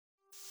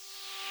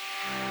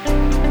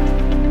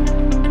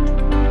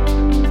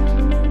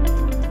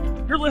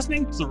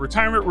listening to the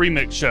Retirement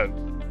Remix Show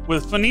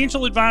with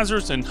financial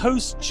advisors and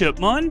host Chip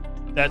Munn,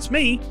 that's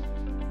me,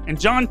 and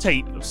John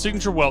Tate of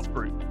Signature Wealth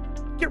Group.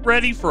 Get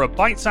ready for a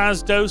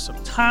bite-sized dose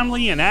of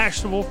timely and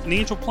actionable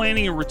financial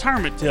planning and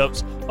retirement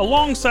tips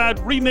alongside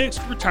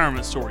remixed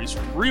retirement stories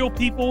from real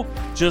people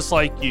just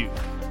like you.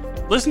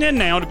 Listen in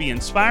now to be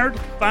inspired,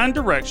 find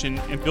direction,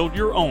 and build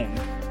your own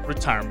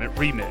retirement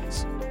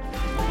remix.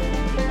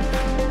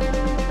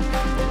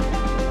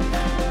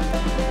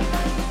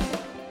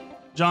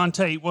 John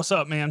Tate, what's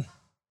up, man?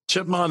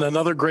 Chip Munn,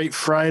 another great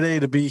Friday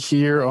to be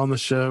here on the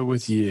show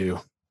with you.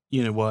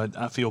 You know what?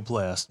 I feel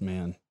blessed,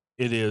 man.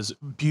 It is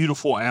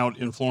beautiful out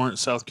in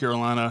Florence, South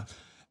Carolina,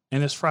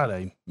 and it's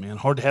Friday, man.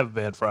 Hard to have a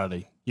bad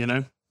Friday, you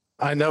know?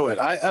 I know it.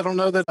 I don't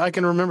know that I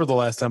can remember the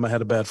last time I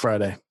had a bad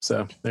Friday.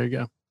 So there you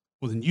go.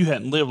 Well, then you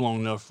hadn't lived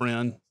long enough,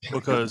 friend,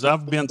 because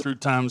I've been through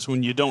times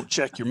when you don't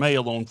check your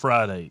mail on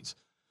Fridays.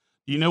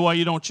 Do you know why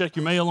you don't check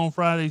your mail on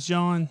Fridays,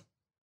 John?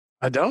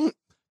 I don't.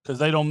 Because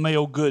they don't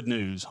mail good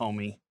news,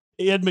 homie.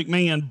 Ed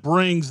McMahon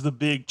brings the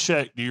big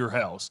check to your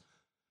house.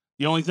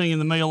 The only thing in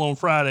the mail on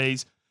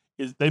Fridays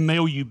is they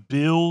mail you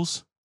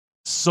bills,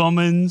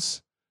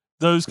 summons,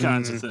 those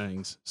kinds of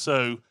things.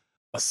 So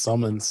a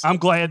summons. I'm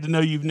glad to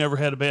know you've never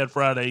had a bad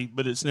Friday,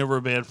 but it's never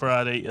a bad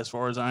Friday as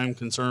far as I'm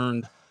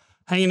concerned.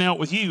 Hanging out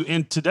with you.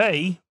 And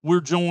today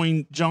we're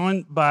joined,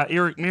 John, by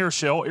Erik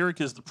Marechal. Erik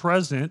is the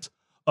president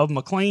of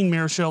McLean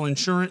Marechal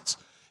Insurance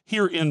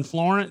here in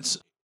Florence.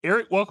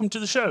 Erik, welcome to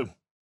the show.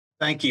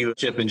 Thank you,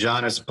 Chip and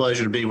John. It's a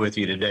pleasure to be with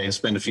you today and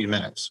spend a few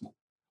minutes.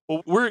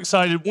 Well, we're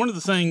excited. One of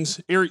the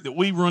things, Erik, that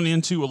we run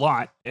into a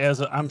lot,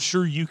 as I'm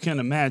sure you can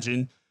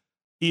imagine,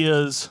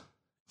 is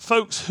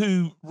folks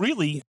who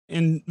really,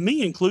 and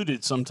me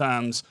included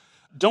sometimes,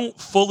 don't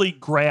fully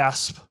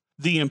grasp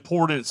the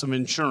importance of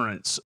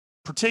insurance.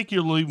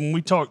 Particularly when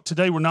we talk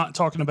today, we're not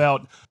talking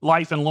about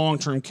life and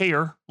long-term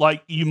care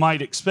like you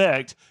might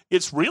expect.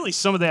 It's really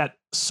some of that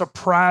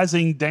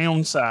surprising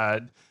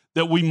downside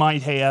that we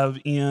might have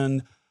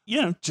in,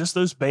 just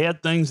those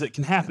bad things that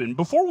can happen.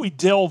 Before we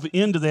delve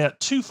into that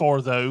too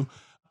far, though,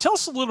 tell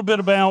us a little bit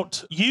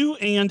about you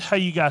and how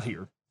you got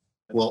here.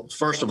 Well,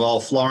 first of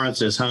all,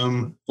 Florence is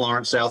home.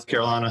 Florence, South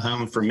Carolina,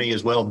 home for me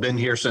as well. Been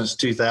here since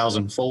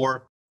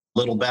 2004.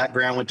 Little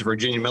background, went to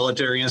Virginia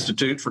Military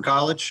Institute for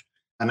college.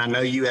 And I know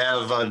you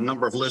have a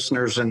number of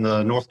listeners in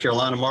the North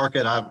Carolina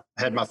market. I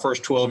had my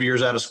first 12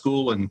 years out of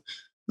school in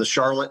the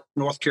Charlotte,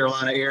 North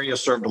Carolina area,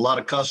 served a lot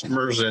of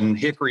customers in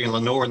Hickory and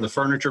Lenore in the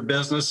furniture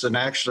business. And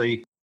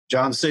actually,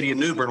 John City of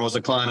New Bern was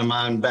a client of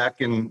mine back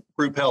in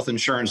group health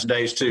insurance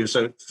days too.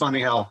 So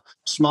funny how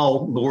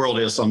small the world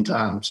is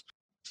sometimes.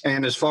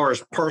 And as far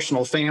as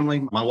personal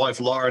family, my wife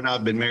Laura and I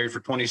have been married for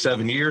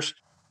 27 years,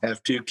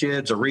 have 2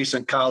 kids, a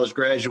recent college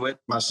graduate,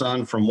 my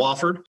son from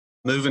Wofford,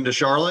 moving to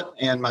Charlotte,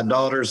 and my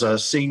daughter's a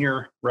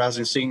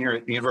rising senior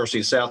at the University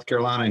of South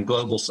Carolina in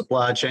global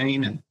supply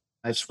chain. And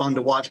it's fun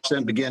to watch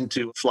them begin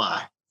to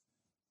fly.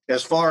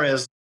 As far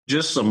as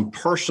just some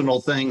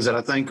personal things that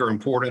I think are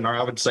important, or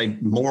I would say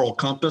moral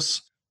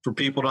compass for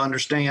people to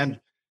understand,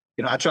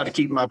 I try to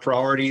keep my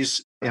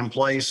priorities in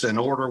place in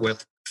order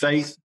with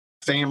faith,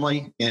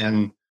 family,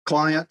 and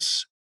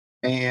clients.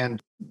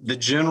 And the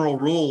general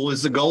rule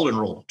is the golden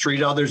rule.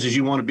 Treat others as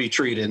you want to be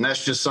treated. And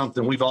that's just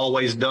something we've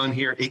always done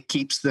here. It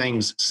keeps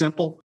things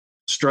simple,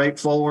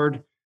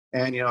 straightforward.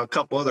 And, a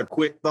couple other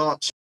quick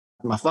thoughts.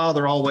 My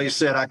father always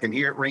said, I can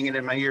hear it ringing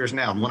in my ears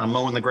now when I'm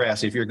mowing the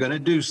grass. If you're going to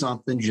do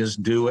something,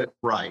 just do it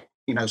right.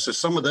 So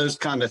some of those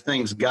kind of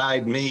things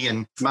guide me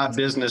in my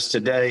business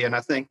today. And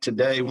I think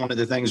today, one of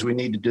the things we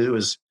need to do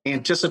is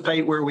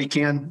anticipate where we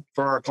can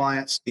for our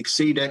clients,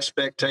 exceed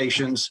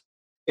expectations.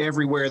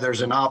 Everywhere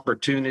there's an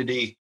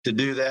opportunity to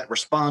do that,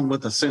 respond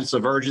with a sense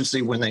of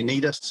urgency when they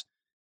need us.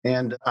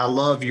 And I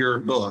love your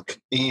book.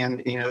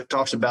 And, it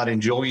talks about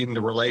enjoying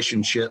the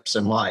relationships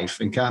in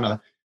life and kind of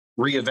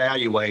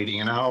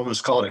reevaluating. And I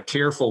almost call it a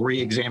careful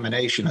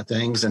reexamination of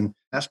things. And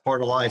that's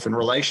part of life, and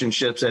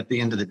relationships at the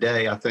end of the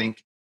day, I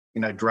think,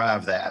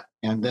 drive that.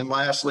 And then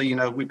lastly,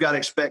 we've got to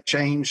expect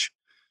change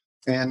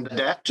and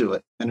adapt to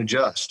it and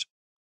adjust.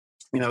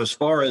 As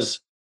far as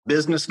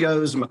business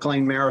goes,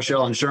 McLean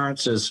Marechal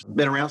Insurance has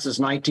been around since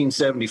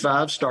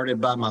 1975, started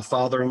by my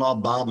father-in-law,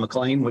 Bob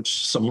McLean,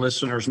 which some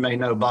listeners may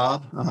know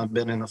Bob. I've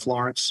been in the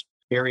Florence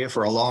area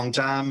for a long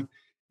time,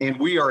 and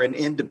we are an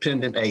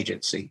independent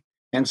agency.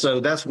 And so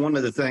that's one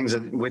of the things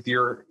that with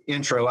your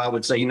intro, I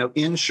would say,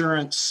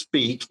 insurance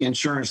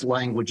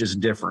language is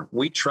different.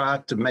 We try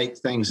to make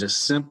things as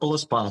simple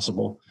as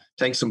possible,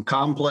 take some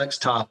complex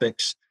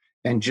topics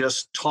and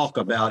just talk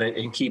about it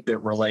and keep it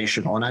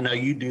relational. And I know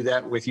you do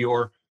that with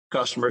your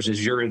customers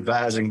as you're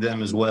advising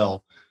them as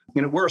well.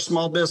 We're a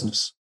small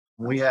business.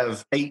 We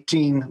have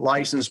 18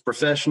 licensed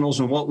professionals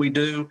in what we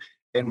do,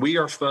 and we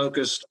are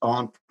focused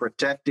on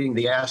protecting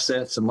the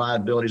assets and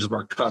liabilities of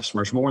our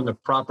customers, more in the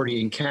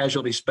property and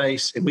casualty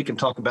space. And we can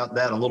talk about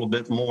that a little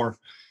bit more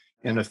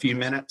in a few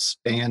minutes,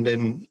 and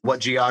in what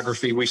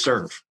geography we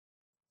serve.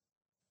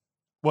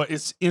 Well,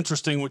 it's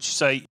interesting what you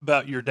say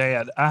about your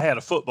dad. I had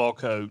a football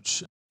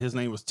coach. His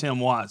name was Tim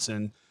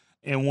Watson.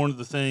 And one of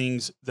the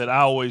things that I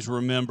always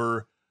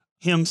remember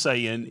him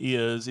saying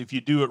is, if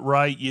you do it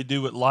right, you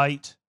do it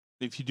light.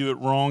 If you do it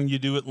wrong, you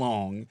do it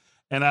long.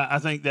 And I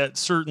think that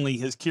certainly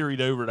has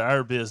carried over to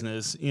our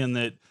business in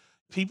that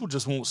people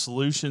just want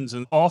solutions.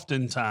 And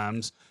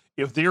oftentimes,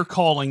 if they're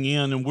calling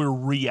in and we're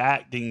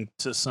reacting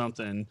to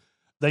something,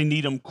 they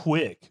need them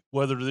quick,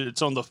 whether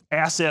it's on the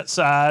asset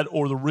side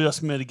or the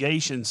risk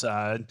mitigation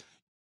side.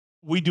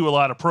 We do a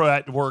lot of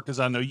proactive work, as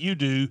I know you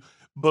do,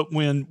 but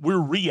when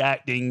we're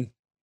reacting,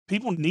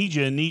 people need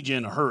you and need you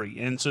in a hurry.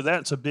 And so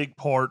that's a big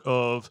part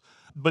of,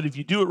 but if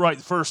you do it right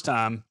the first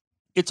time,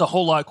 it's a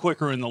whole lot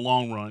quicker in the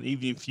long run,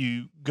 even if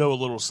you go a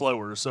little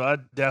slower. So I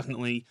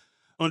definitely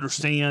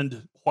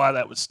understand why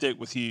that would stick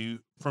with you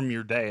from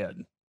your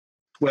dad.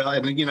 Well,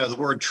 and the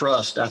word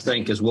trust, I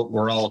think, is what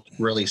we're all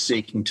really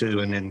seeking to.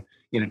 And then,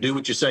 do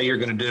what you say you're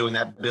going to do. And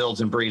that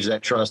builds and breeds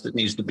that trust that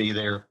needs to be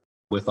there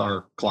with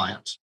our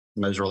clients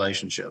and those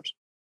relationships.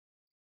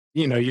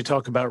 You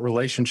talk about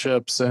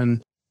relationships,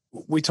 and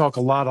we talk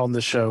a lot on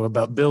the show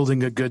about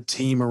building a good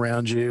team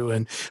around you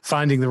and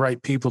finding the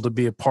right people to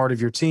be a part of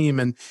your team.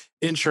 And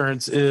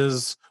insurance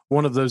is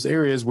one of those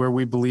areas where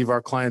we believe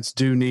our clients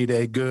do need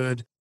a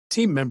good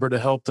team member to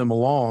help them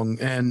along.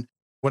 And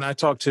when I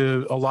talk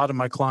to a lot of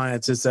my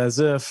clients, it's as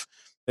if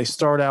they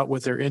start out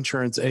with their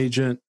insurance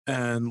agent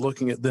and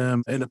looking at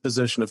them in a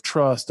position of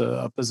trust,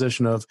 a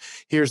position of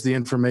here's the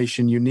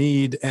information you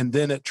need. And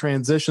then it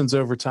transitions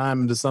over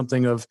time into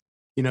something of,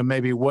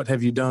 maybe what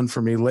have you done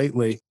for me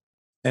lately?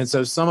 And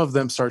so some of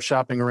them start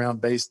shopping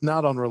around based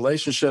not on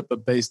relationship,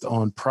 but based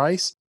on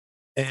price.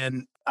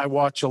 And I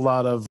watch a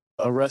lot of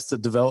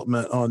Arrested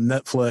Development on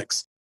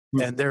Netflix.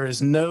 And there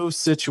is no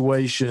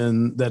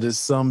situation that is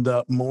summed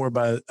up more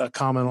by a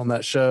comment on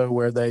that show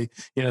where they,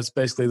 it's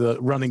basically the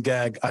running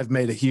gag, I've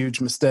made a huge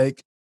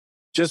mistake.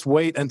 Just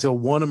wait until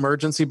one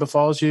emergency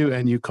befalls you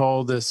and you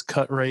call this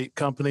cut rate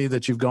company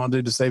that you've gone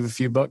to save a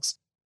few bucks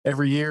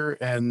every year,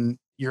 and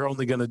you're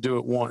only going to do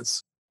it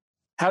once.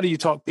 How do you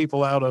talk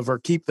people out of or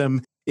keep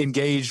them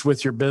engaged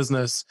with your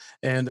business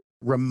and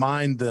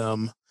remind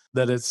them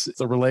that it's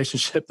the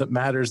relationship that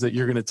matters, that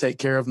you're going to take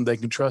care of them, they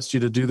can trust you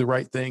to do the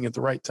right thing at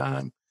the right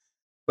time?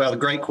 Well,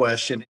 great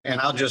question.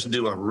 And I'll just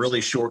do a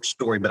really short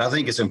story, but I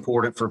think it's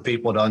important for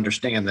people to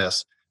understand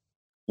this.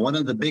 One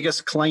of the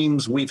biggest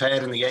claims we've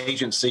had in the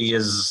agency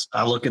is,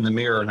 I look in the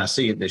mirror and I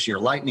see it this year.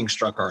 Lightning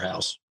struck our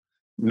house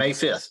May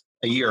 5th,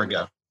 a year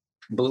ago,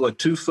 blew a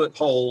 2-foot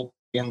hole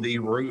in the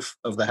roof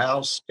of the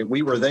house. If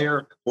we were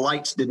there,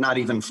 lights did not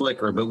even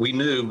flicker, but we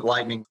knew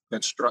lightning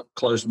had struck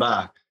close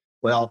by.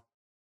 Well,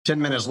 10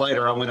 minutes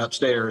later, I went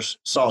upstairs,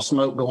 saw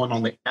smoke going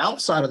on the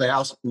outside of the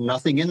house,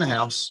 nothing in the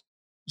house,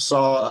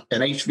 saw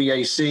an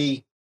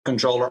HVAC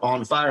controller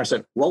on fire and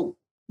said, whoa,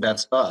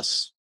 that's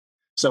us.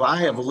 So I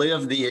have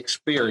lived the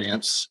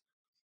experience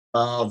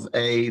of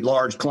a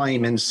large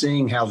claim and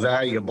seeing how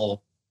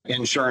valuable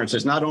insurance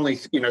is, not only,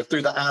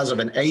 through the eyes of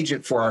an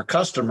agent for our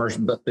customers,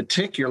 but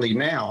particularly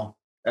now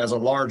as a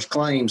large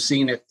claim,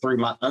 seeing it through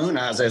my own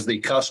eyes as the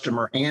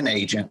customer and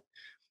agent.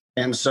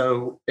 And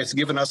so it's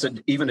given us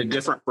even a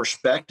different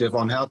perspective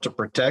on how to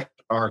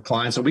protect our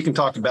clients. And we can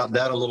talk about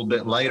that a little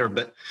bit later.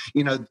 But,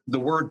 the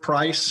word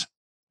price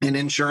in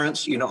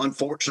insurance,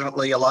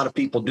 unfortunately, a lot of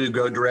people do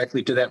go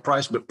directly to that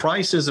price, but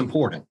price is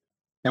important.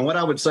 And what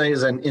I would say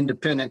as an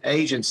independent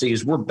agency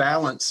is we're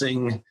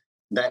balancing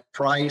that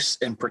price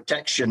and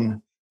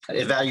protection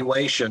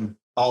evaluation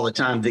all the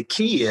time. The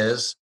key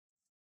is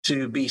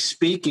to be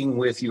speaking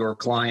with your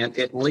client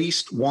at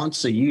least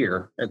once a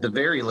year, at the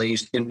very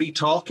least, and be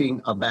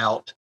talking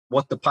about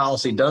what the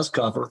policy does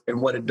cover and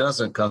what it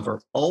doesn't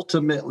cover.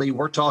 Ultimately,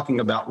 we're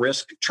talking about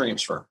risk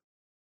transfer.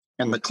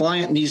 And the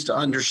client needs to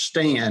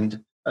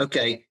understand,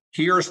 okay,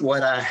 here's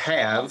what I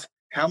have.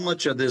 How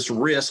much of this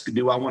risk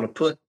do I want to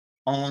put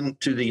on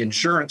to the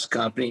insurance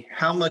company?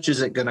 How much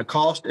is it going to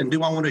cost? And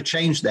do I want to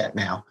change that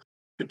now?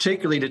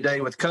 Particularly today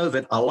with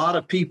COVID, a lot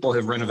of people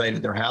have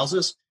renovated their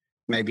houses,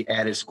 maybe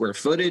added square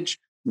footage,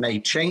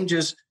 made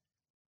changes.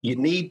 You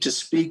need to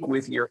speak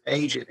with your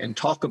agent and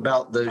talk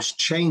about those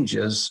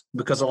changes,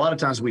 because a lot of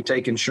times we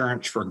take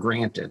insurance for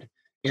granted.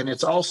 And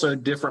it's also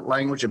different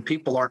language and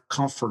people aren't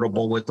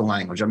comfortable with the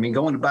language. I mean,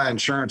 going to buy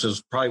insurance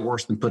is probably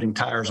worse than putting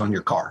tires on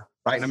your car,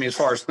 right? I mean, as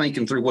far as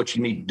thinking through what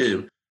you need to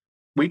do,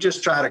 we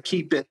just try to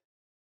keep it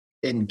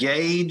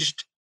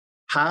engaged,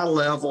 high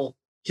level,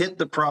 hit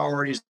the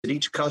priorities that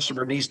each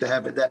customer needs to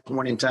have at that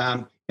point in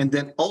time. And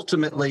then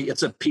ultimately,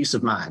 it's a peace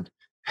of mind.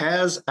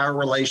 Has our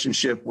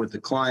relationship with the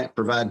client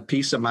provide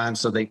peace of mind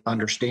so they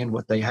understand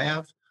what they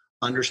have,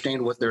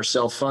 understand what they're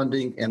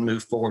self-funding, and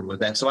move forward with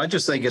that? So I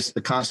just think it's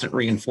the constant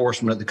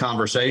reinforcement of the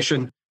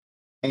conversation.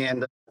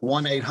 And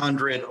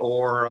 1-800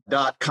 or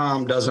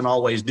 .com doesn't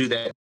always do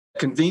that.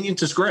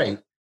 Convenience is great,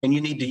 and you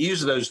need to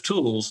use those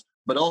tools.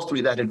 But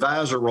ultimately, that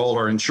advisor role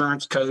or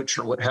insurance coach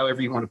or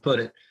however you want to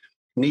put it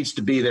needs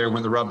to be there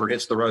when the rubber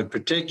hits the road,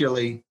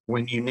 particularly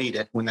when you need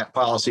it, when that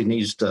policy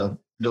needs to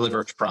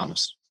deliver its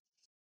promise.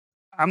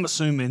 I'm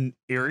assuming,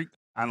 Erik,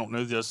 I don't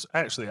know this.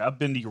 Actually, I've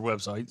been to your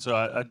website, so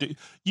I do.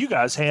 You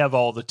guys have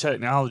all the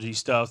technology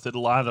stuff that a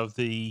lot of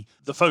the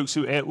folks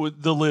who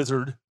with the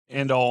Lizard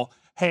and all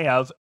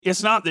have.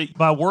 It's not that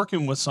by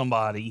working with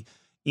somebody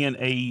in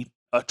a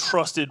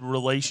trusted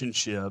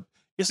relationship,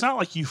 it's not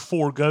like you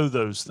forego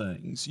those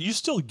things. You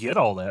still get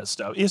all that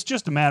stuff. It's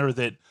just a matter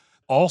that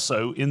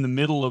also in the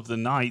middle of the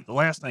night, the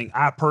last thing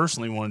I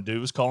personally want to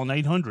do is call an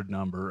 800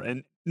 number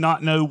and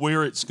not know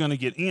where it's going to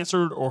get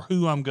answered or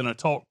who I'm going to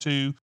talk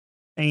to.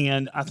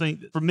 And I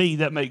think for me,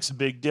 that makes a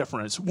big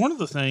difference. One of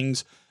the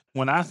things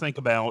when I think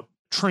about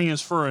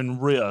transfer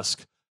and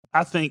risk,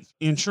 I think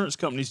insurance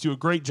companies do a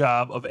great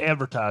job of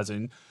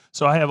advertising.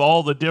 So I have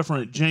all the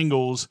different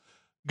jingles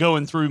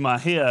going through my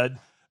head.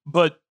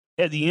 But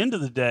at the end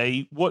of the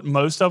day, what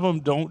most of them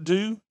don't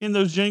do in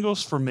those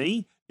jingles for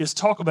me is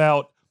talk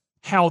about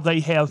how they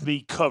have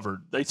me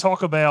covered. They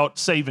talk about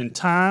saving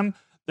time.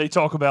 They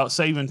talk about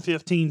saving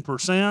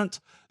 15%,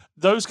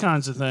 those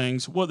kinds of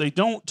things. What they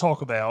don't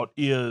talk about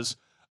is,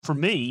 for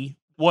me,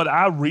 what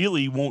I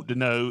really want to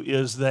know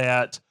is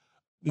that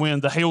when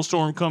the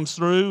hailstorm comes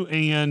through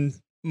and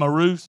my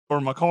roof or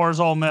my car is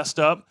all messed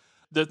up,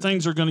 that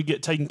things are going to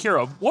get taken care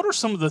of. What are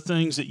some of the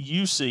things that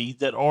you see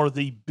that are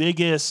the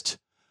biggest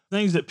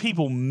things that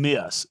people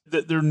miss,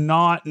 that they're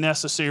not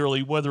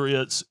necessarily, whether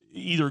it's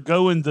either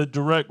going the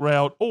direct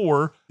route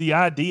or the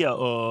idea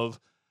of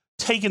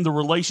taking the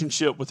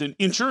relationship with an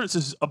insurance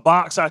is a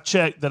box I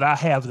check that I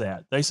have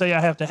that. They say I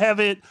have to have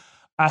it.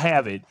 I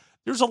have it.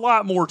 There's a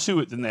lot more to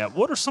it than that.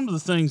 What are some of the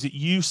things that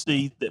you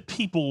see that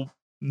people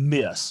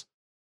miss?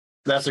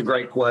 That's a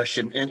great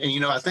question.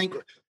 And I think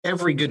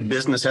every good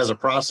business has a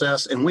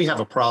process, and we have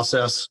a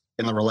process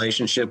in the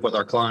relationship with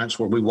our clients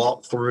where we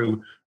walk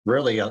through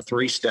really a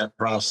 3-step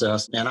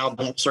process. And I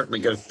won't certainly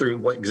go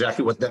through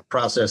exactly what that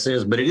process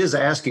is, but it is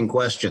asking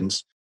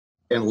questions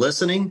and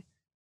listening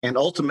and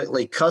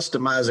ultimately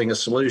customizing a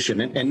solution.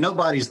 And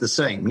nobody's the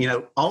same.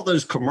 All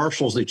those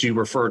commercials that you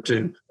refer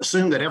to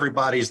assume that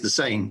everybody's the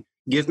same.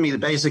 Give me the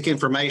basic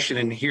information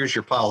and here's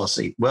your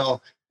policy.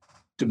 Well,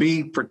 to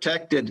be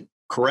protected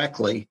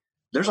correctly,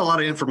 there's a lot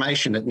of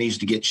information that needs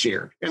to get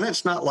shared. And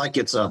it's not like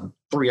it's a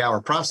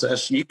 3-hour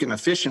process. You can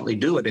efficiently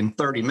do it in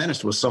 30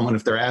 minutes with someone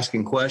if they're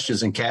asking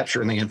questions and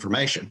capturing the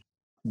information.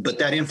 But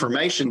that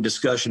information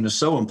discussion is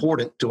so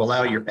important to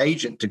allow your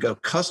agent to go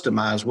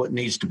customize what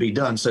needs to be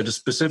done. So to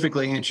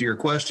specifically answer your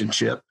question,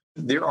 Chip,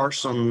 there are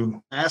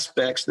some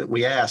aspects that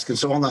we ask. And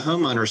so on the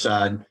homeowner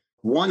side,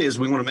 one is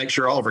we want to make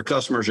sure all of our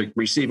customers are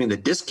receiving the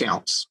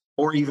discounts,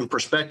 or even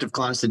prospective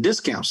clients, the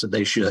discounts that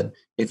they should.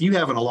 If you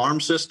have an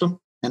alarm system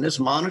and it's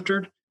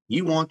monitored,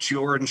 you want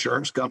your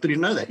insurance company to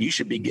know that you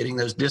should be getting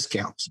those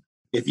discounts.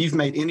 If you've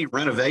made any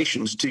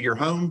renovations to your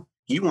home,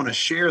 you want to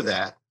share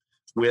that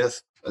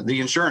with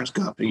the insurance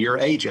company, your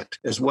agent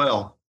as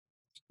well.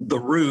 The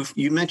roof,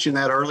 you mentioned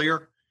that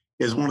earlier,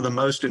 is one of the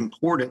most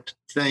important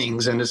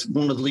things, and it's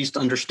one of the least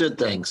understood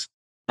things.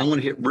 I want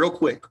to hit real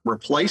quick: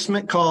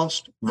 replacement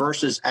cost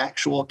versus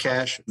actual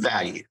cash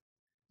value.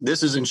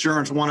 This is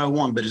insurance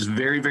 101, but it's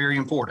very, very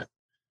important.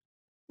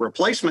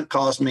 Replacement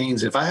cost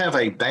means if I have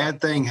a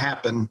bad thing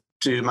happen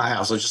to my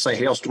house, let's just say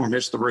hailstorm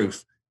hits the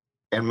roof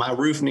and my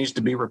roof needs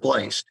to be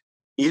replaced,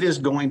 it is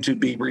going to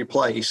be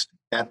replaced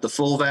at the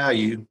full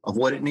value of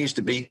what it needs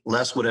to be,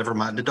 less whatever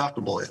my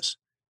deductible is.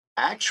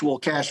 Actual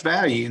cash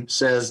value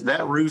says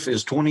that roof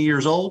is 20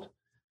 years old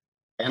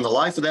and the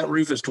life of that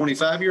roof is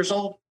 25 years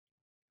old.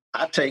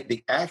 I take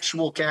the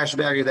actual cash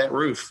value of that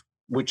roof,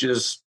 which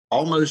is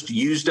almost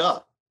used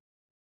up,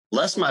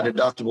 less my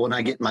deductible, and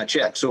I get my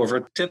check. So for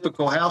a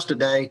typical house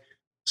today,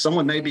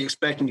 someone may be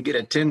expecting to get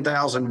a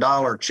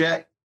 $10,000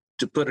 check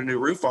to put a new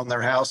roof on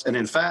their house. And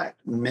in fact,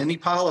 many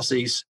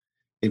policies,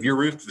 if your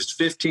roof is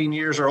 15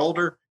 years or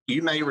older,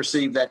 you may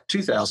receive that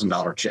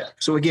 $2,000 check.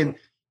 So again,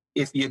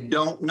 if you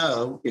don't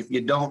know, if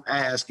you don't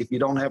ask, if you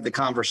don't have the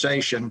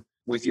conversation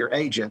with your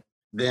agent,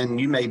 then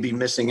you may be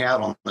missing out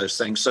on those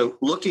things. So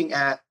looking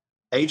at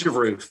age of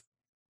roof,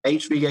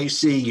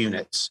 HVAC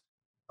units,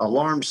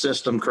 alarm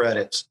system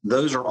credits,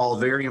 those are all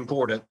very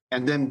important.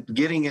 And then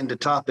getting into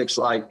topics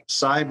like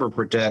cyber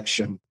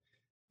protection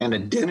and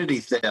identity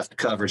theft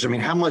coverage. I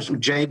mean, how much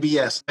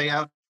JBS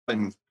payout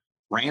and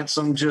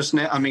ransom just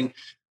now? I mean,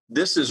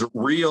 this is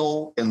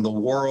real in the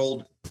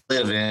world we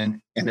live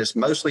in, and it's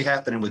mostly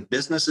happening with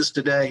businesses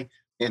today.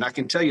 And I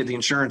can tell you the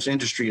insurance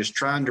industry is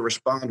trying to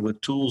respond with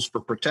tools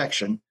for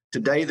protection.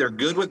 Today, they're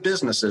good with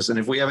businesses. And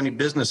if we have any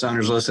business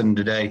owners listening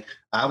today,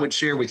 I would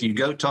share with you,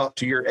 go talk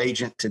to your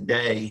agent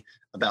today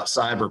about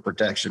cyber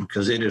protection,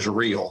 because it is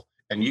real.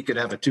 And you could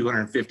have a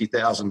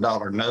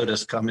 $250,000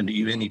 notice coming to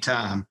you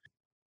anytime.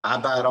 I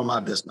buy it on my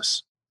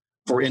business.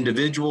 For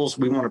individuals,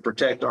 we want to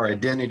protect our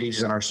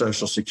identities and our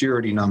social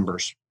security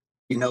numbers.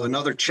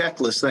 Another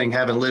checklist thing,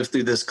 having lived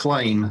through this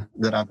claim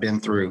that I've been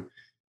through,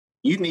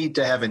 you need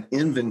to have an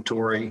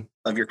inventory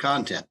of your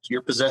content,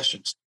 your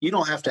possessions. You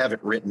don't have to have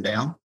it written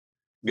down.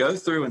 Go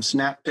through and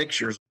snap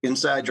pictures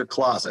inside your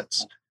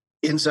closets,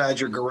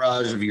 inside your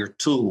garage of your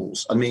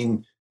tools. I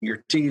mean,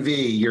 your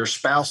TV, your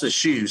spouse's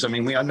shoes. I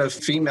mean, I know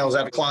females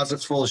have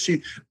closets full of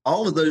shoes.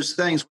 All of those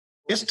things.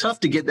 It's tough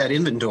to get that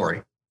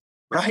inventory,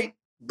 right?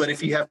 But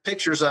if you have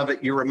pictures of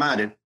it, you're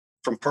reminded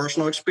from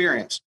personal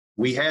experience,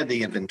 we had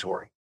the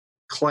inventory.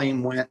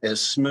 Claim went as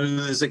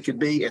smooth as it could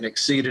be and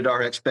exceeded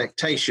our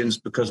expectations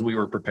because we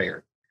were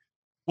prepared.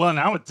 Well, and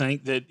I would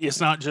think that it's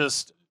not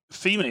just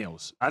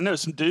females. I know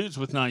some dudes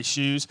with nice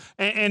shoes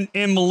and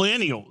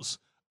millennials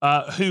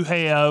who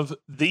have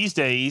these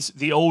days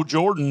the old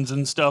Jordans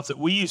and stuff that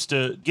we used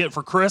to get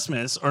for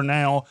Christmas are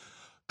now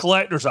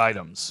collector's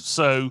items.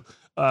 So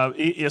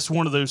it's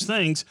one of those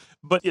things.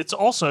 But it's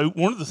also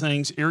one of the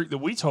things, Eric, that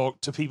we talk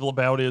to people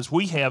about is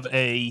we have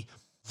a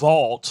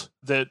vault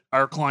that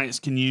our clients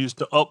can use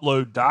to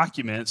upload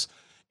documents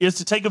is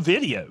to take a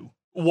video,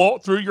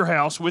 walk through your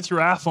house with your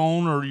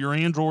iPhone or your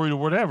Android or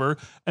whatever,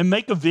 and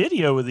make a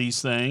video of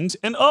these things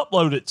and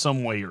upload it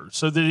somewhere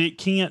so that it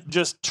can't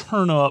just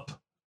turn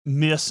up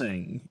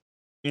missing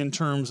in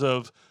terms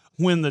of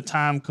when the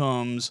time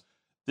comes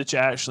that you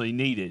actually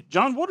need it.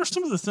 John, what are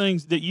some of the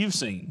things that you've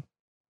seen?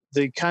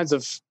 The kinds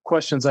of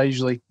questions I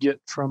usually get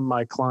from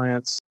my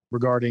clients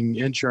regarding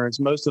insurance,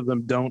 most of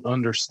them don't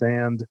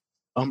understand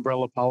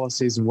umbrella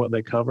policies and what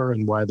they cover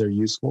and why they're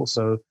useful.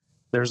 So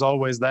there's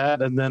always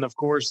that. And then, of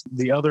course,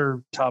 the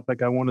other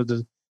topic I wanted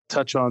to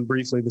touch on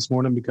briefly this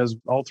morning, because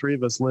all three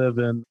of us live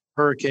in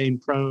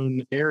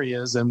hurricane-prone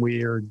areas and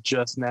we are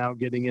just now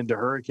getting into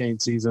hurricane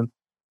season.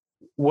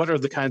 What are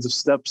the kinds of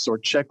steps or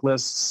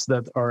checklists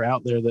that are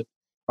out there that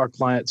our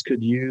clients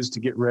could use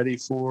to get ready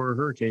for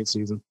hurricane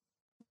season?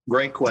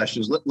 Great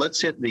questions.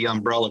 Let's hit the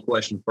umbrella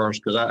question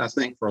first, because I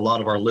think for a lot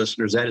of our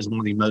listeners, that is one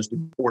of the most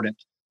important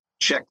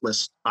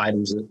checklist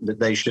items that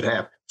they should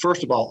have.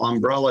 First of all,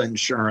 umbrella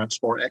insurance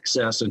or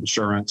excess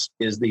insurance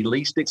is the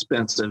least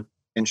expensive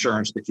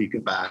insurance that you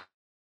can buy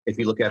if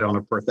you look at it on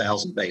a per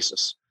thousand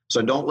basis.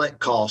 So don't let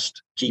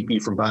cost keep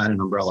you from buying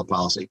an umbrella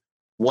policy.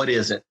 What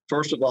is it?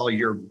 First of all,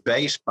 your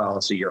base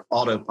policy, your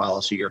auto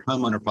policy, your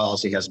homeowner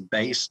policy has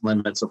base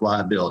limits of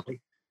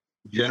liability.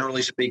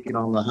 Generally speaking,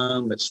 on the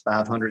home, it's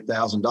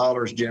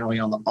 $500,000. Generally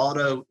on the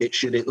auto, it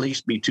should at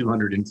least be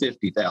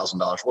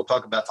 $250,000. We'll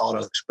talk about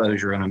auto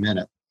exposure in a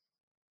minute.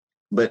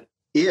 But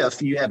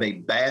if you have a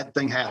bad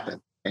thing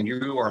happen and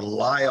you are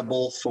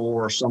liable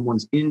for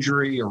someone's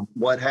injury or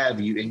what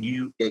have you, and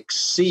you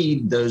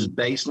exceed those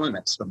base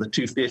limits of the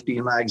 250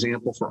 in my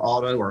example for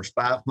auto or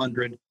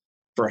 500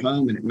 for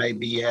home, and it may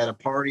be at a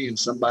party and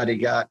somebody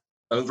got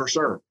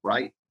overserved,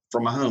 right,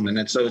 from a home, and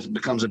then so it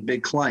becomes a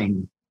big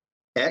claim.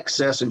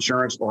 Excess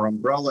insurance or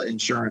umbrella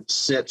insurance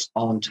sits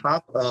on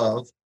top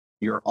of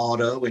your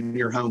auto and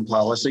your home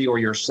policy or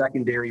your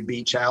secondary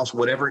beach house,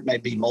 whatever it may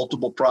be,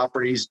 multiple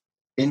properties,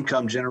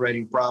 income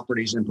generating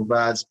properties, and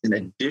provides an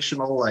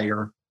additional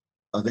layer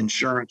of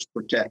insurance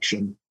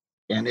protection.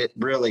 And it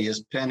really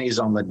is pennies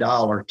on the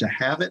dollar to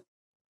have it.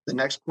 The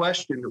next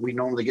question that we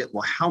normally get,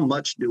 well, how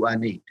much do I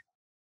need?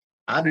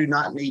 I do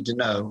not need to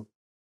know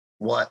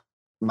what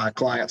my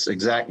client's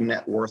exact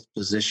net worth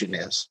position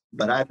is,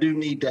 but I do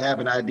need to have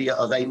an idea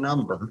of a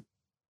number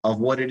of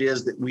what it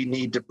is that we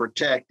need to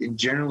protect. And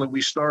generally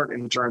we start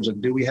in terms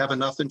of, do we have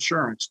enough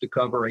insurance to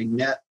cover a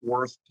net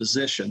worth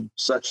position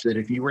such that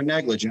if you were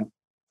negligent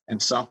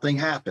and something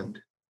happened,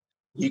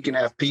 you can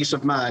have peace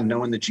of mind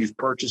knowing that you've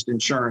purchased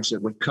insurance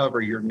that would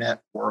cover your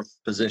net worth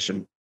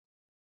position.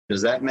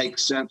 Does that make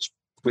sense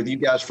with you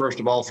guys?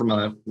 First of all, from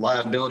a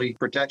liability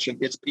protection,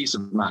 it's peace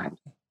of mind.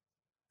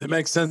 It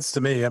makes sense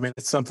to me. I mean,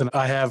 it's something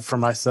I have for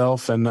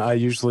myself. And I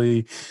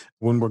usually,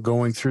 when we're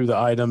going through the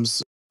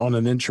items on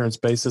an insurance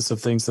basis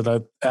of things that I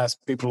ask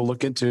people to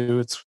look into,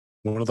 it's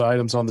one of the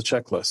items on the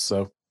checklist.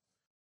 So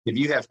if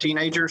you have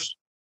teenagers,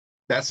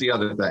 that's the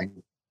other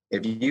thing.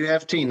 If you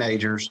have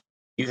teenagers,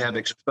 you have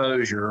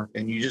exposure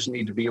and you just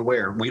need to be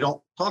aware. We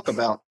don't talk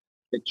about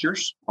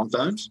pictures on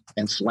phones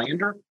and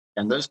slander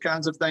and those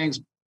kinds of things,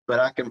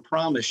 but I can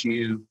promise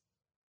you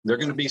there are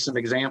going to be some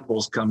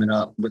examples coming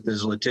up with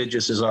as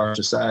litigious as our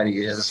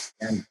society is.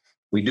 And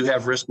we do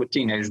have risk with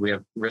teenagers. We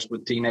have risk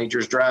with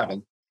teenagers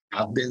driving.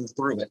 I've been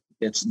through it.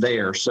 It's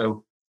there.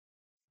 So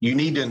you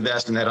need to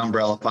invest in that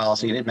umbrella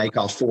policy, and it may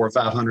cost $400 or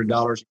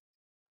 $500.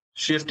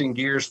 Shifting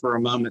gears for a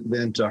moment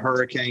then to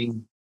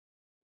hurricane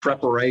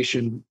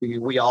preparation.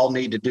 We all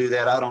need to do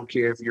that. I don't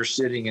care if you're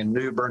sitting in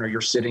New Bern or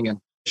you're sitting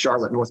in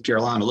Charlotte, North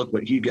Carolina. Look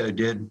what Hugo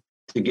did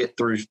to get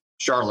through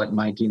Charlotte in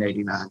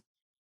 1989.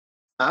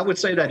 I would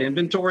say that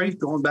inventory,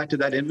 going back to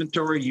that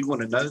inventory, you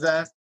want to know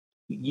that.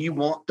 You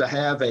want to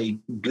have a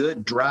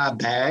good dry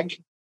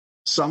bag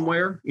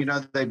somewhere. You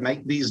know, they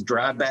make these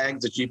dry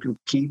bags that you can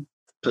keep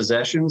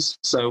possessions.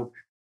 So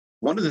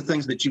one of the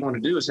things that you want to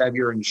do is have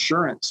your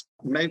insurance,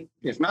 maybe,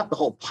 if not the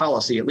whole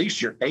policy, at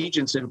least your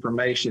agent's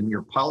information,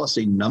 your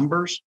policy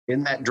numbers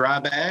in that dry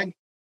bag.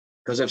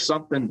 Because if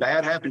something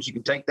bad happens, you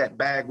can take that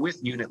bag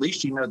with you, and at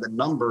least you know the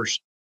numbers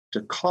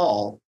to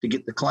call to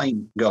get the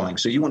claim going.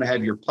 So you want to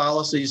have your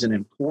policies and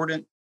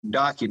important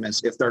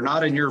documents, if they're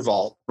not in your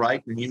vault,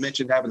 right? And you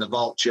mentioned having the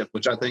vault chip,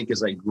 which I think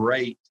is a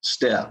great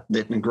step,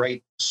 that and a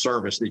great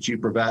service that you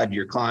provide to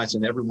your clients,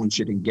 and everyone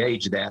should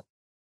engage that.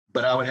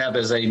 But I would have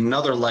as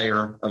another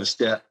layer of a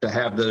step to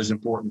have those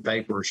important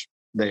papers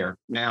there.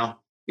 Now,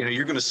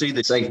 You're going to see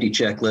the safety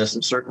checklist,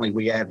 and certainly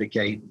we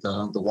advocate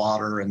the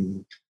water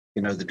and,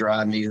 the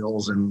dry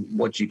meals and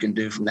what you can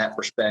do from that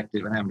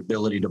perspective, and have an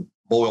ability to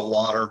boil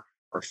water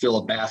or fill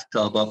a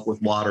bathtub up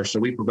with water. So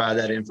we provide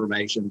that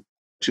information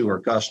to our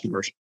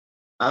customers.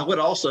 I would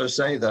also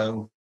say,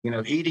 though,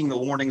 heeding the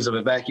warnings of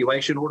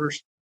evacuation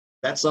orders,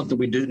 that's something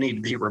we do need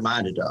to be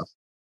reminded of,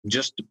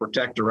 just to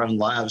protect our own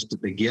lives to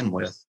begin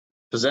with.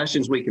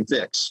 Possessions we can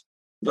fix,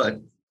 but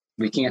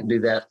we can't do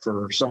that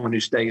for someone who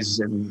stays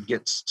and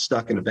gets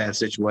stuck in a bad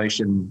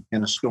situation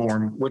in a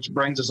storm, which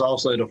brings us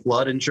also to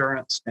flood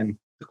insurance. And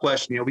the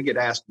question, we get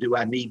asked, do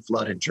I need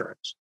flood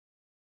insurance?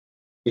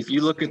 If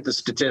you look at the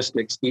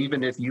statistics,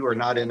 even if you are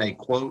not in a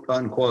quote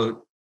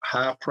unquote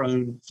high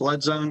prone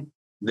flood zone,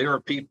 there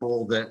are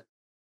people that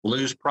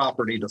lose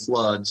property to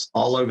floods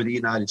all over the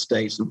United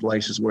States in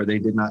places where they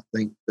did not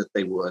think that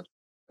they would.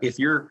 If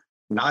you're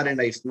not in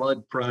a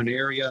flood prone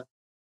area,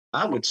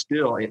 I would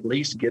still at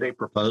least get a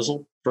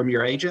proposal from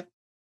your agent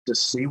to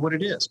see what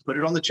it is. Put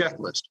it on the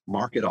checklist,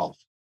 mark it off.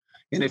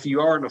 And if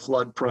you are in a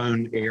flood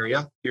prone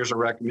area, here's a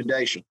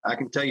recommendation. I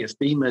can tell you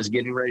FEMA is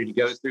getting ready to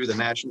go through the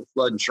National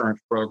Flood Insurance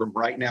Program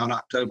right now in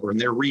October, and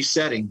they're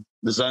resetting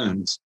the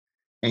zones.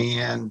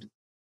 And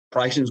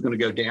pricing is going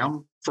to go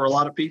down for a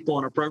lot of people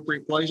in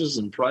appropriate places,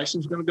 and pricing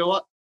is going to go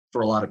up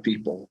for a lot of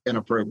people in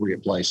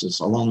appropriate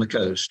places along the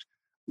coast.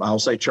 I'll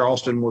say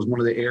Charleston was one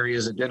of the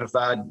areas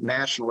identified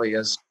nationally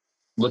as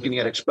looking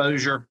at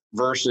exposure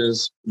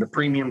versus the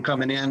premium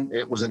coming in.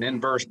 It was an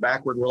inverse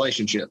backward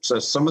relationship. So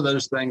some of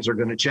those things are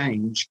going to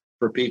change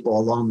for people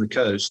along the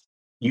coast.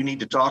 You need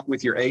to talk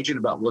with your agent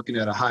about looking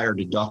at a higher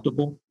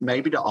deductible,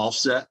 maybe to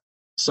offset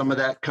some of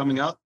that coming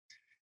up.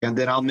 And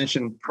then I'll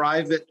mention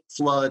private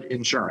flood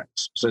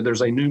insurance. So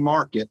there's a new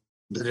market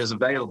that is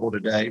available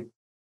today.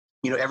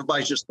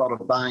 Everybody's just thought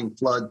of buying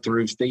flood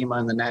through FEMA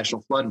and the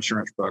National Flood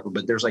Insurance Program,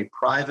 but there's a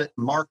private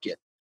market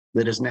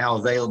that is now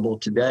available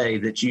today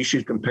that you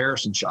should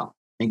comparison shop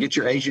and get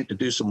your agent to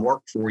do some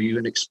work for you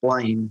and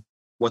explain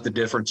what the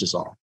differences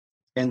are.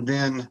 And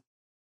then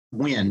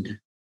wind,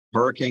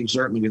 hurricane,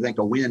 certainly we think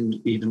of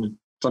wind even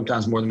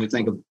sometimes more than we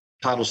think of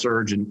tidal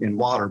surge and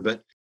water,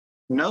 but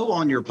know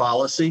on your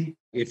policy,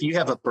 if you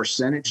have a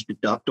percentage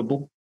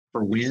deductible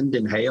for wind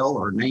and hail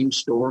or named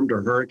storms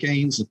or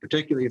hurricanes, and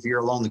particularly if you're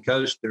along the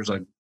coast, there's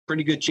a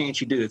pretty good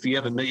chance you do. If you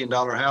have $1 million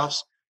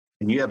house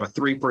and you have a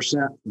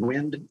 3%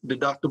 wind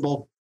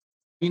deductible,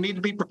 you need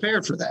to be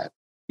prepared for that,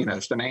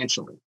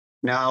 financially.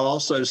 Now, I'll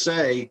also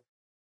say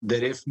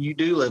that if you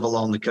do live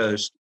along the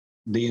coast,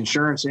 the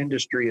insurance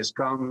industry has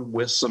come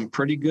with some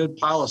pretty good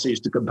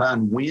policies to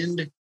combine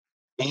wind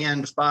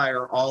and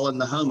fire all in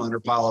the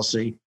homeowner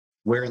policy,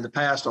 where in the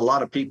past, a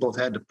lot of people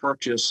have had to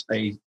purchase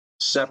a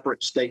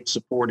separate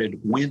state-supported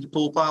wind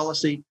pool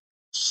policy.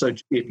 So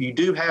if you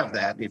do have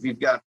that, if you've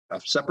got a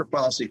separate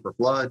policy for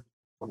flood,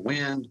 for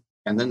wind,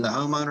 and then the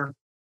homeowner,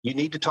 you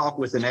need to talk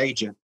with an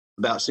agent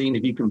about seeing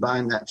if you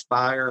combine that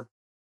fire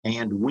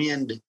and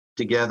wind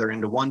together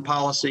into one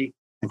policy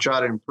and try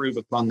to improve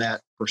upon that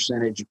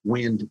percentage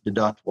wind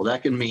deductible.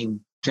 That can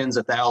mean tens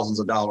of thousands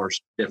of dollars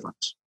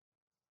difference.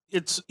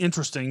 It's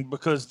interesting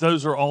because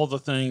those are all the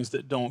things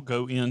that don't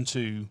go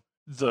into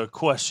the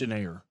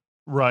questionnaire,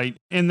 right?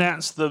 And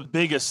that's the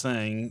biggest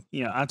thing.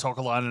 I talk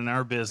a lot in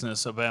our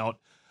business about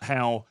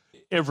how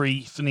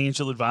every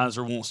financial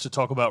advisor wants to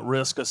talk about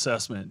risk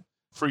assessment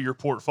for your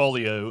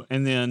portfolio.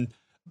 And then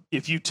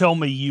if you tell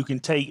me you can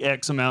take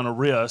X amount of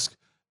risk,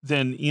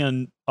 then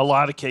in a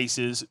lot of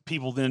cases,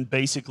 people then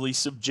basically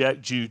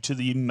subject you to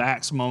the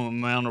maximum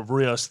amount of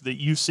risk that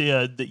you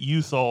said that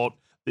you thought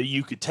that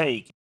you could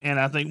take. And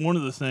I think one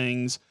of the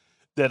things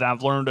that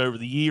I've learned over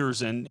the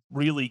years and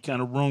really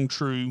kind of rung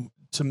true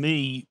to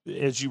me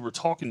as you were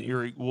talking,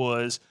 Erik,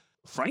 was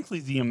frankly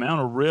the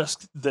amount of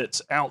risk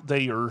that's out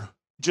there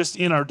just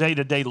in our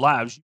day-to-day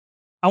lives.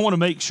 I want to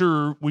make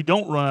sure we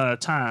don't run out of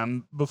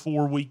time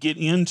before we get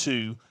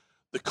into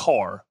the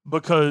car,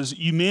 because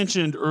you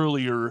mentioned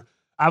earlier,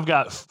 I've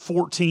got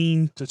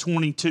 14 to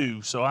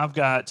 22. So I've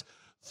got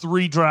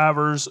 3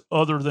 drivers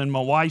other than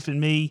my wife and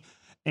me.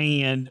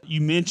 And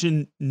you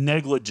mentioned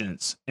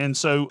negligence. And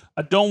so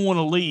I don't want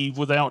to leave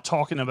without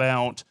talking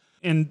about,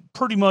 and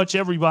pretty much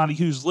everybody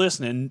who's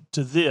listening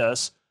to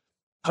this,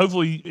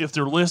 hopefully if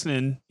they're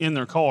listening in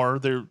their car,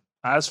 they're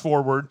eyes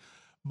forward.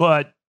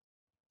 But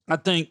I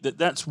think that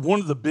that's one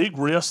of the big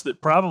risks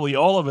that probably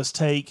all of us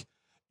take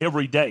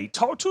every day.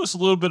 Talk to us a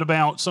little bit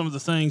about some of the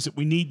things that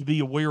we need to be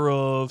aware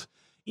of,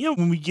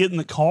 when we get in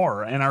the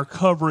car and our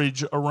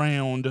coverage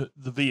around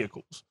the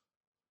vehicles.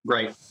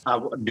 Great.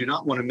 I do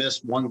not want to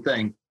miss one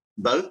thing.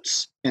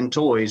 Boats and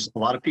toys, a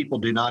lot of people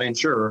do not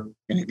insure.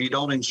 And if you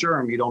don't insure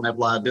them, you don't have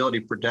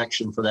liability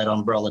protection for that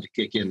umbrella to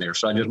kick in there.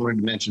 So I just wanted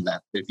to mention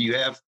that. If you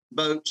have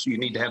boats, you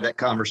need to have that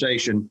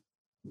conversation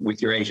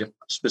with your agent,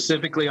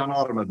 specifically on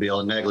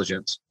automobile and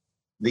negligence.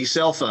 The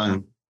cell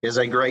phone is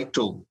a great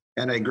tool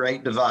and a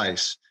great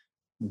device,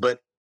 but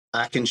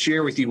I can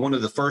share with you one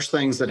of the first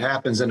things that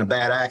happens in a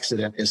bad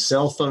accident is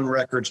cell phone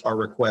records are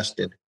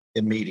requested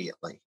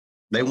immediately.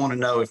 They want to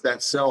know if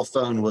that cell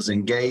phone was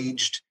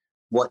engaged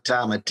what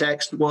time a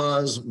text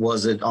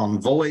was it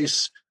on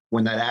voice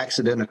when that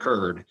accident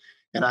occurred?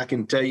 And I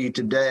can tell you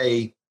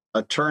today,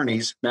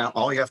 attorneys, now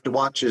all you have to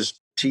watch is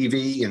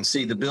TV and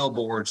see the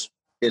billboards.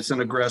 It's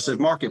an aggressive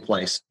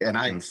marketplace, and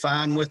I'm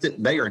fine with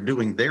it. They are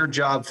doing their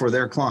job for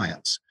their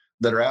clients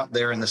that are out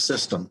there in the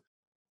system.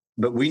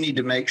 But we need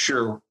to make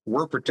sure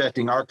we're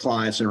protecting our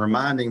clients and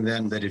reminding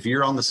them that if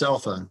you're on the cell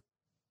phone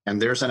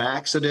and there's an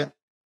accident,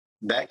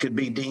 that could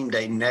be deemed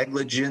a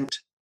negligent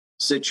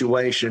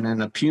situation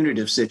and a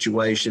punitive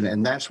situation.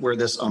 And that's where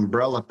this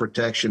umbrella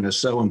protection is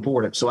so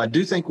important. So I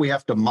do think we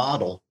have to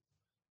model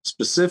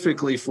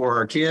specifically for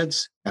our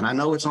kids. And I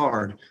know it's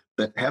hard,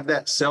 but have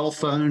that cell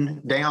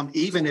phone down.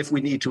 Even if we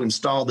need to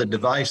install the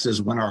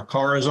devices when our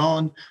car is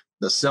on,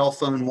 the cell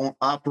phone won't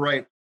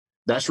operate.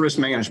 That's risk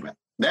management.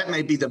 That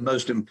may be the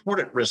most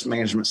important risk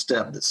management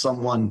step that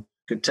someone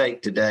could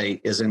take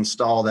today, is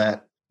install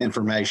that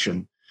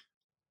information.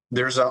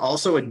 There's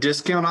also a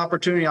discount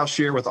opportunity I'll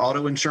share with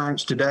auto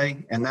insurance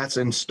today, and that's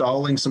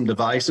installing some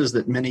devices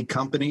that many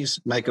companies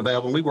make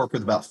available. We work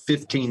with about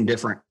 15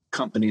 different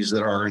companies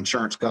that are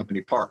insurance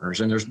company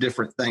partners, and there's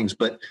different things,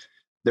 but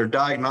they're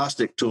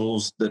diagnostic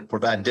tools that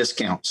provide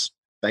discounts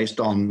based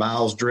on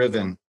miles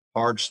driven,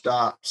 hard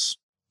stops,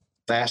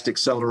 fast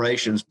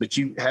accelerations, but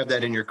you have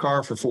that in your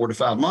car for 4 to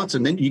 5 months,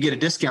 and then you get a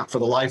discount for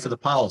the life of the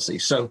policy.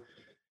 So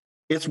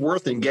it's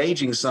worth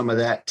engaging some of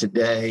that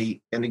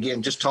today. And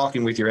again, just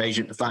talking with your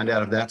agent to find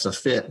out if that's a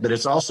fit, but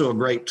it's also a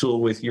great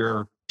tool with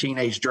your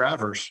teenage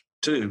drivers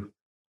too,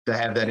 to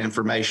have that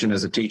information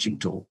as a teaching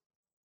tool.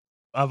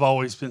 I've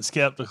always been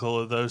skeptical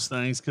of those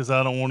things because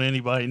I don't want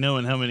anybody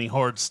knowing how many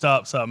hard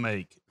stops I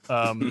make.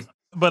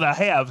 But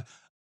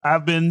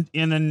I've been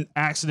in an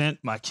accident.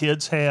 My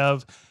kids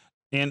have.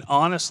 And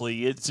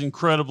honestly, it's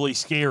incredibly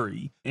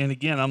scary. And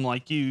again, I'm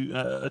like you,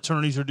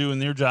 attorneys are doing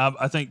their job.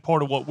 I think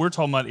part of what we're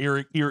talking about,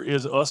 Eric, here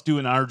is us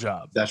doing our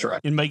job. That's right.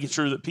 And making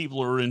sure that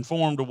people are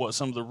informed of what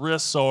some of the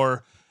risks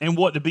are and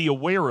what to be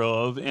aware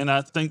of. And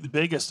I think the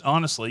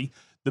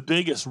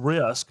biggest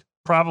risk,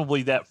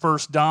 probably that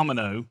first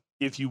domino,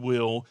 if you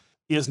will,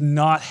 is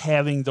not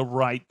having the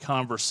right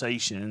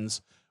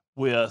conversations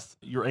with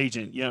your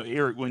agent. You know,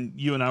 Eric, when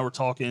you and I were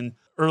talking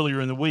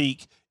earlier in the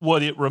week,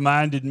 what it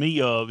reminded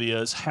me of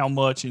is how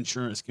much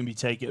insurance can be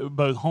taken,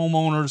 both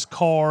homeowners,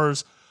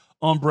 cars,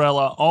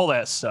 umbrella, all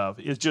that stuff.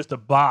 It's just a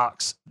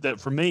box that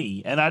for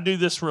me, and I do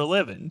this for a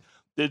living,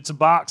 it's a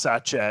box I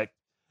check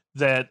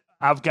that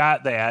I've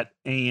got that,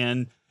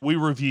 and we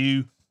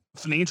review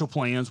financial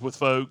plans with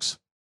folks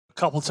a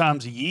couple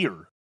times a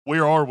year.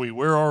 Where are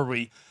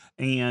we?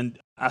 And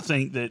I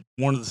think that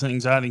one of the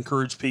things I'd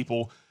encourage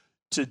people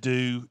to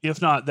do,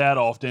 if not that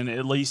often,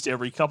 at least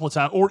every couple of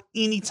times, or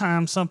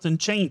anytime something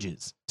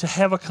changes, to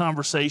have a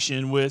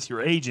conversation with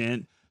your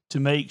agent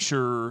to make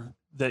sure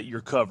that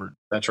you're covered.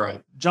 That's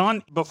right.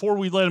 John, before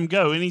we let him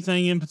go,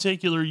 anything in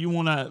particular you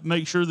want to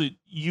make sure that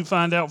you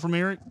find out from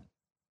Eric?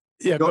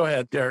 Yeah, go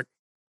ahead, Erik.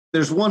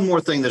 There's one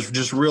more thing that's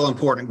just real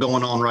important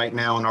going on right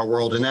now in our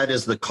world, and that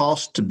is the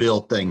cost to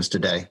build things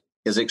today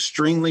is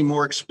extremely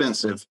more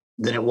expensive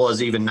than it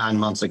was even 9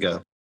 months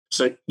ago.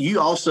 So you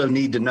also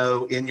need to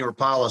know in your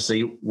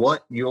policy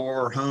what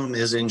your home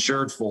is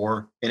insured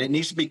for, and it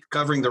needs to be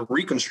covering the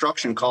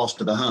reconstruction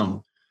cost of the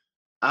home.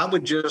 I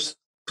would just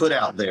put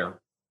out there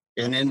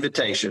an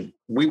invitation.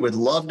 We would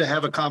love to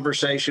have a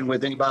conversation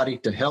with anybody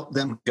to help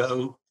them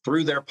go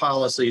through their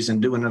policies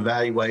and do an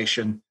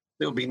evaluation.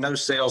 There will be no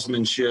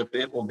salesmanship.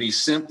 It will be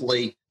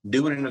simply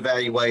doing an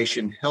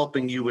evaluation,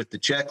 helping you with the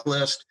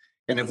checklist.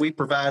 And if we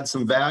provide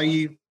some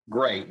value,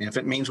 great. And if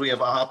it means we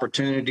have an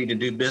opportunity to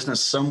do business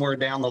somewhere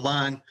down the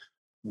line,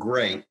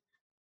 great.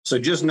 So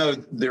just know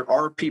there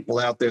are people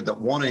out there that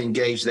want to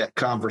engage that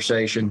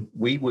conversation.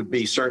 We would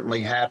be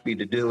certainly happy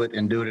to do it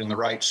and do it in the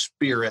right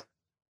spirit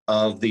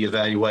of the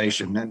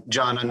evaluation. And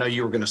John, I know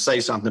you were going to say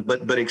something,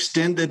 but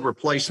extended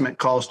replacement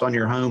cost on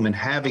your home and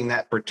having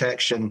that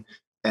protection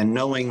and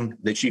knowing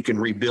that you can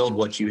rebuild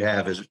what you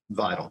have is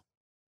vital.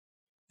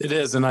 It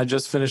is. And I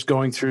just finished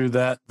going through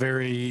that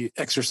very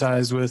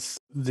exercise with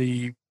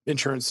the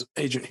insurance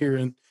agent here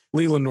in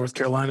Leland, North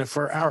Carolina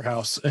for our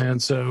house.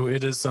 And so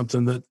it is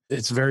something that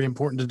it's very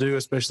important to do,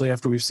 especially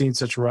after we've seen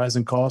such a rise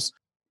in costs.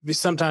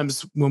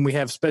 Sometimes when we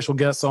have special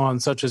guests on,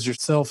 such as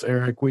yourself,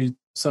 Erik, we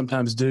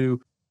sometimes do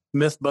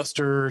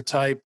Mythbuster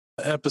type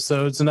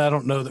episodes. And I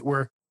don't know that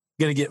we're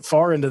going to get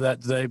far into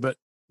that today, but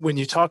when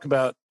you talk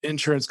about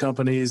insurance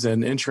companies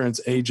and insurance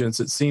agents,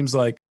 it seems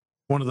like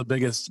one of the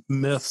biggest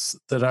myths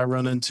that I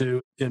run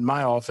into in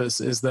my office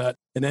is that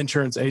an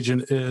insurance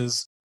agent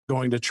is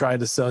going to try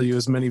to sell you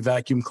as many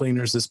vacuum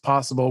cleaners as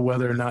possible,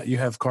 whether or not you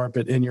have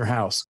carpet in your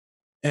house.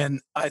 And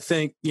I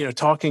think,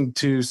 talking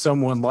to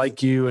someone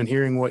like you and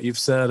hearing what you've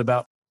said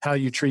about how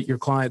you treat your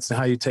clients and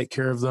how you take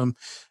care of them,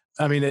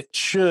 I mean, it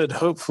should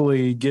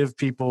hopefully give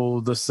people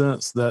the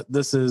sense that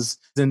this is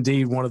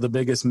indeed one of the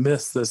biggest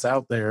myths that's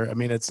out there. I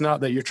mean, it's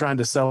not that you're trying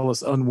to sell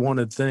us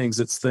unwanted things.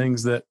 It's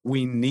things that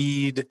we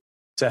need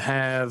to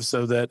have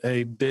so that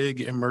a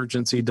big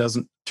emergency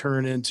doesn't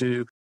turn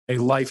into a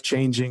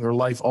life-changing or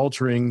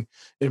life-altering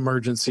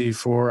emergency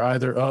for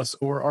either us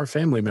or our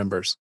family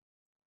members.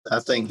 I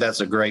think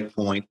that's a great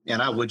point.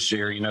 And I would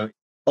share,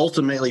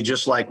 ultimately,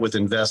 just like with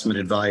investment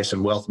advice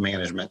and wealth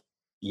management,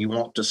 you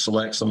want to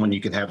select someone you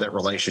can have that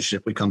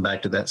relationship. We come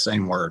back to that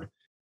same word.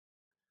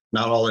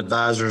 Not all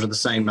advisors are the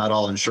same. Not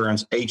all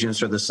insurance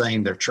agents are the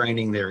same. Their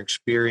training, their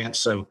experience.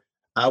 So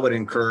I would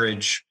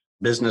encourage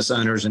business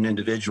owners and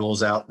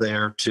individuals out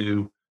there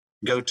to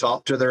go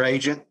talk to their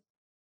agent,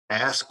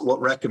 ask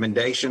what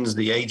recommendations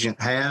the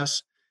agent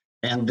has,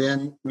 and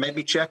then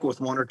maybe check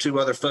with one or two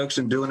other folks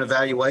and do an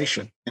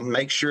evaluation and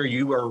make sure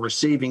you are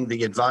receiving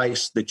the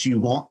advice that you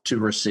want to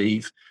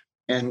receive.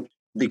 And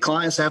the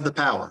clients have the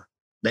power.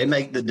 They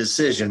make the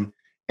decision,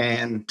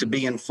 and to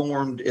be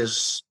informed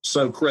is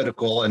so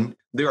critical. And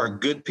there are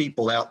good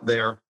people out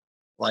there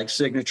like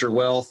Signature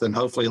Wealth and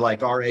hopefully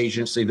like our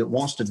agency that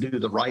wants to do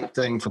the right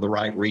thing for the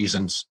right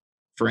reasons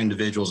for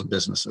individuals and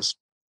businesses.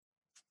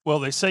 Well,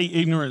 they say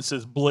ignorance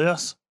is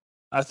bliss.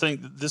 I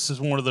think that this is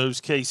one of those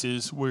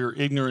cases where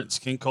ignorance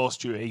can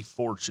cost you a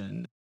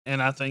fortune.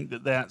 And I think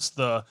that that's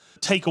the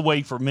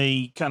takeaway for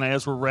me, kind of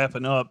as we're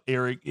wrapping up,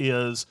 Erik,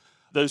 is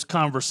those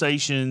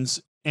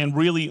conversations and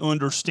really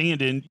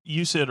understanding,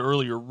 you said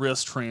earlier,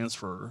 risk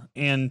transfer,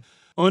 and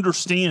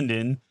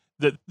understanding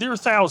that there are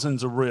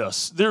thousands of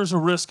risks. There's a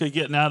risk of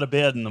getting out of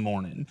bed in the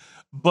morning,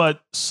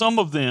 but some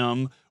of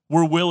them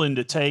we're willing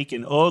to take,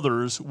 and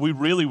others we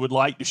really would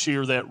like to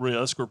share that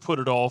risk or put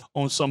it off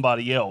on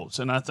somebody else.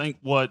 And I think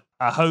what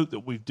I hope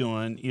that we've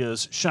done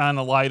is shine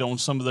a light on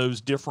some of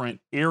those different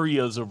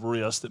areas of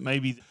risk that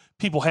maybe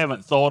people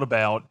haven't thought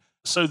about,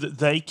 so that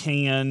they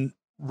can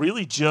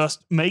really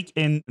just make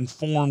an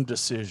informed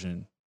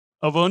decision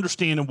of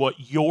understanding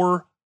what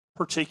your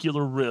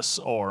particular risks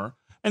are,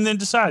 and then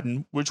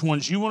deciding which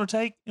ones you want to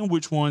take and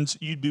which ones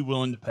you'd be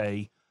willing to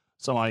pay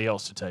somebody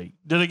else to take.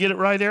 Did I get it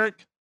right,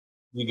 Erik?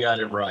 You got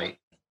it right.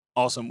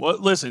 Awesome. Well,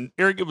 listen,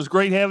 Erik, it was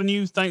great having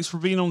you. Thanks for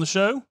being on the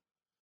show.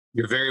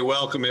 You're very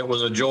welcome. It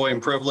was a joy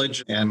and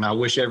privilege, and I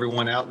wish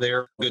everyone out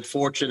there good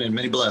fortune and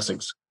many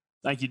blessings.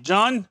 Thank you.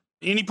 John,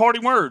 any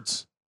parting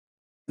words?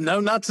 No,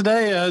 not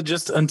today.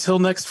 Just until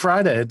next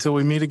Friday, until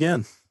we meet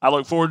again. I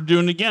look forward to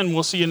doing it again.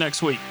 We'll see you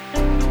next week.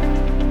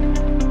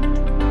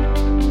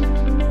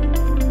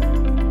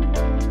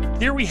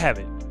 There we have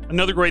it.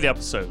 Another great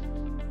episode.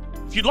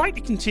 If you'd like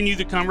to continue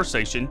the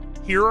conversation,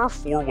 here are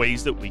 4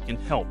 ways that we can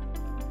help.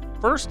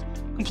 First,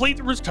 complete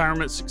the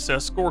Retirement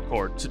Success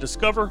Scorecard to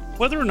discover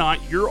whether or not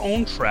you're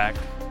on track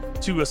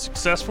to a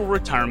successful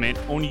retirement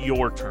on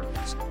your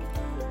terms.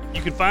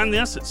 You can find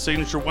this at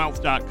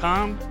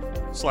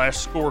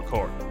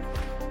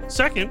signaturewealth.com/scorecard.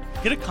 Second,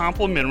 get a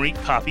complimentary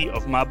copy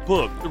of my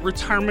book, The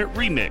Retirement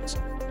Remix.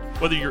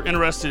 Whether you're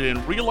interested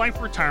in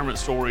real-life retirement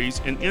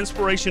stories and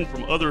inspiration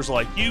from others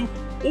like you,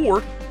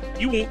 or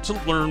you want to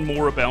learn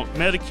more about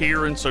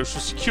Medicare and Social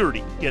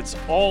Security, it's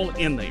all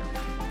in there.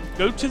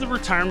 Go to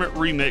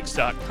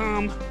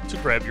theretirementremix.com to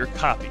grab your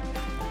copy.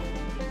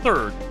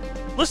 Third,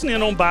 listen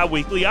in on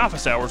bi-weekly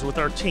office hours with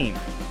our team.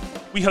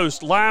 We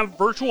host live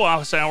virtual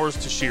office hours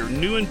to share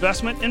new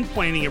investment and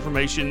planning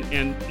information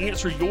and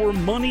answer your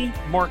money,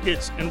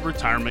 markets, and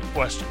retirement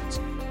questions.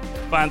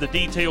 Find the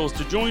details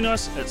to join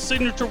us at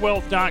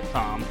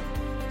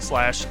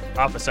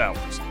signaturewealth.com/office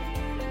hours.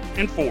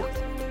 And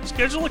fourth,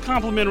 schedule a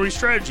complimentary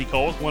strategy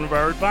call with one of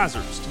our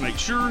advisors to make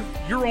sure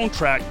you're on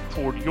track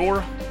toward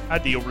your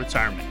ideal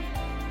retirement.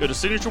 Go to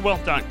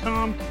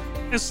signaturewealth.com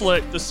and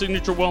select the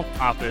Signature Wealth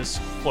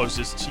office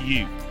closest to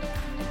you.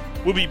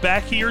 We'll be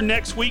back here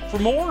next week for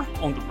more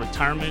on the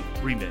Retirement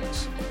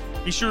Remix.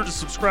 Be sure to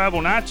subscribe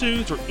on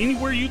iTunes or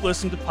anywhere you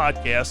listen to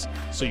podcasts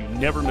so you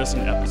never miss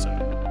an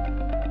episode.